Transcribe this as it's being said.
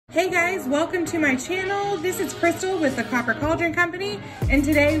Hey guys, welcome to my channel. This is Crystal with the Copper Cauldron Company, and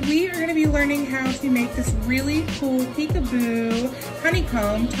today we are going to be learning how to make this really cool peekaboo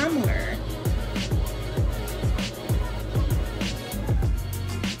honeycomb tumbler.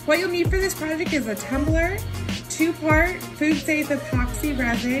 What you'll need for this project is a tumbler, 2-part food-safe epoxy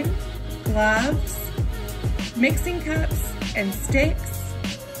resin, gloves, mixing cups and sticks,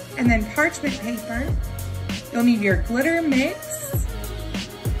 and then parchment paper. You'll need your glitter mix,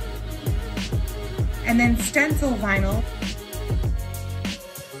 and then stencil vinyl,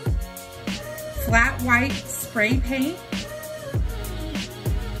 flat white spray paint,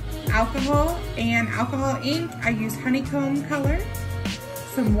 alcohol and alcohol ink. I use honeycomb color,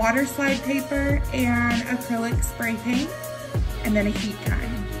 some water slide paper and acrylic spray paint, and then a heat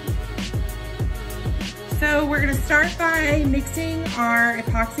gun. So we're gonna start by mixing our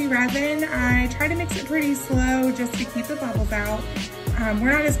epoxy resin. I try to mix it pretty slow just to keep the bubbles out.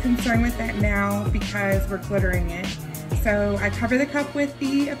 We're not as concerned with that now because we're glittering it. So I cover the cup with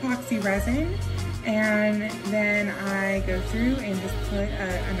the epoxy resin, and then I go through and just put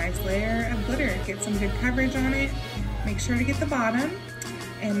a nice layer of glitter. Get some good coverage on it. Make sure to get the bottom,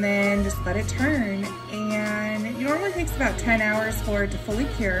 and then just let it turn. And it normally takes about 10 hours for it to fully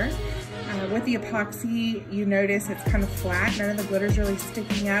cure. With the epoxy, you notice it's kind of flat. None of the glitter's really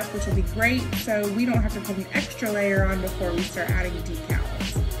sticking up, which will be great, so we don't have to put an extra layer on before we start adding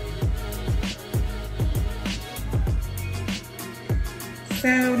decals.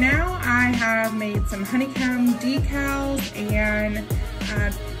 So now I have made some honeycomb decals, and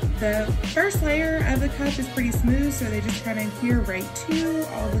the first layer of the cup is pretty smooth, so they just kind of adhere right to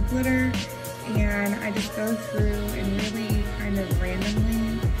all the glitter, and I just go through and really kind of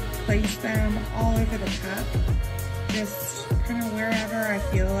randomly place them all over the cup, just kind of wherever I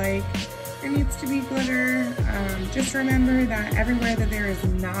feel like there needs to be glitter. Just remember that everywhere that there is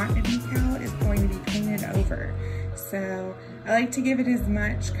not a decal is going to be painted over. So I like to give it as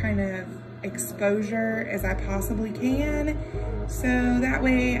much kind of exposure as I possibly can, so that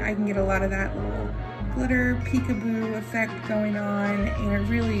way I can get a lot of that little glitter peekaboo effect going on, and it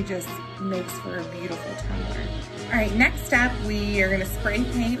really just makes for a beautiful tumbler. All right, next up, we are gonna spray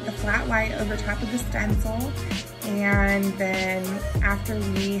paint the flat white over top of the stencil, and then after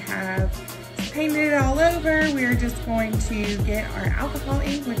we have painted it all over, we're just going to get our alcohol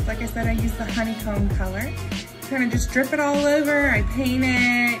ink, which, like I said, I use the honeycomb color. Kind of just drip it all over. I paint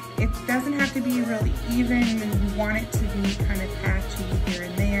it. It doesn't have to be really even, and you want it to be kind of patchy here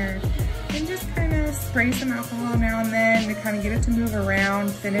and there. And just kind of spray some alcohol now and then to kind of get it to move around,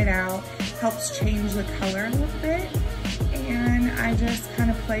 thin it out. Helps change the color a little bit. And I just kind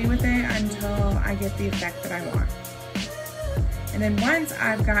of play with it until I get the effect that I want. And then once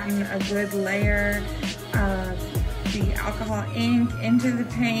I've gotten a good layer of the alcohol ink into the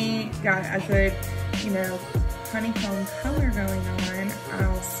paint, got a good, honeycomb color going on,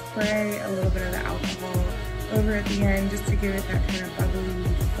 I'll spray a little bit of the alcohol over at the end just to give it that kind of bubbly,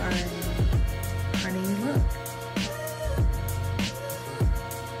 fun, honey look.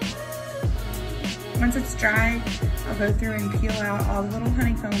 Once it's dry, I'll go through and peel out all the little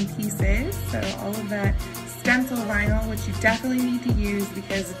honeycomb pieces. So all of that stencil vinyl, which you definitely need to use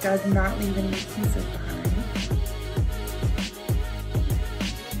because it does not leave any adhesive behind.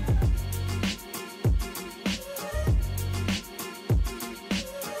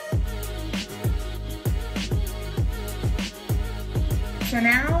 So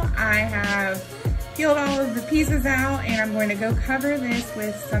now I have peeled all of the pieces out, and I'm going to go cover this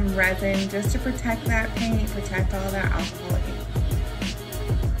with some resin just to protect that paint, protect all that alcohol ink.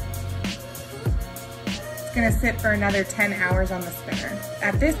 It's gonna sit for another 10 hours on the spinner.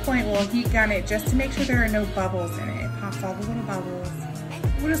 At this point, we'll heat gun it just to make sure there are no bubbles in it. It pops all the little bubbles.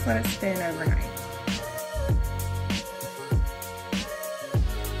 We'll just let it spin overnight.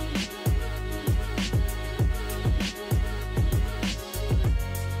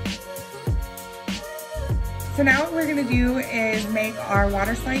 So now what we're gonna do is make our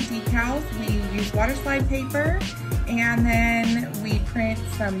water slide decals. We use water slide paper, and then we print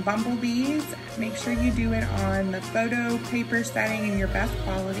some bumblebees. Make sure you do it on the photo paper setting in your best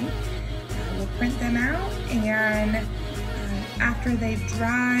quality. We'll print them out, and after they've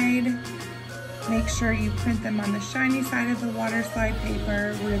dried, make sure you print them on the shiny side of the water slide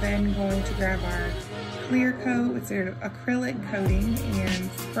paper. We're then going to grab our clear coat, it's an acrylic coating,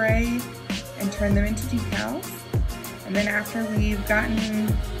 and spray and turn them into decals. And then after we've gotten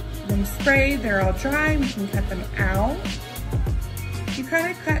them sprayed, they're all dry, we can cut them out. You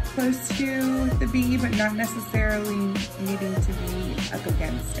kind of cut close to the bee, but not necessarily needing to be up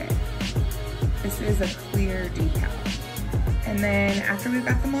against it. This is a clear decal. And then after we've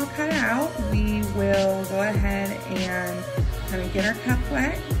got them all cut out, we will go ahead and kind of get our cup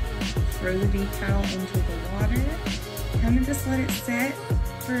wet, throw the decal into the water, kind of just let it sit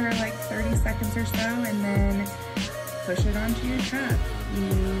for like 30 seconds or so, and then push it onto your cup.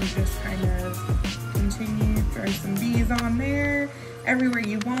 You just kind of continue, throw some bees on there, everywhere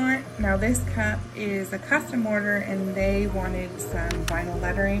you want. Now this cup is a custom order and they wanted some vinyl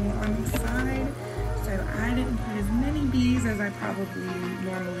lettering on the side. So I didn't put as many bees as I probably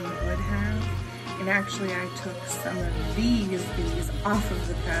normally would have. And actually I took some of these bees off of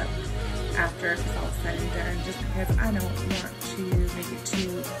the cup after it's all said and done, just because I don't want to make it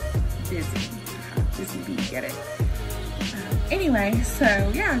too busy. Busy bee, get it? Anyway,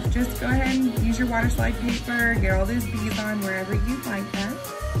 so yeah, just go ahead and use your water slide paper, get all those bees on wherever you'd like them.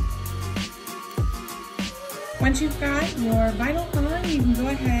 Once you've got your vinyl on, you can go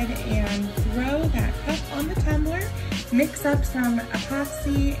ahead and throw that cup on the tumbler, mix up some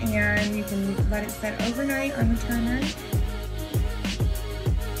epoxy, and you can let it set overnight on the turner.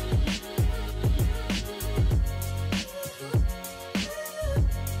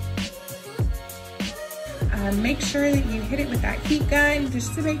 Make sure that you hit it with that heat gun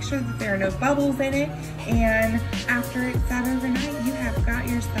just to make sure that there are no bubbles in it. And after it's sat overnight, you have got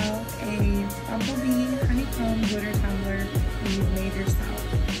yourself a bumblebee honeycomb glitter tumbler that you've made yourself.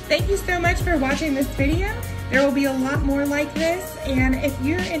 Thank you so much for watching this video. There will be a lot more like this, and if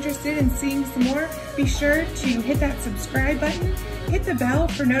you're interested in seeing some more, be sure to hit that subscribe button, hit the bell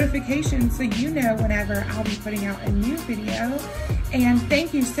for notifications so you know whenever I'll be putting out a new video. And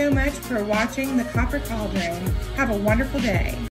thank you so much for watching the Copper Cauldron. Have a wonderful day.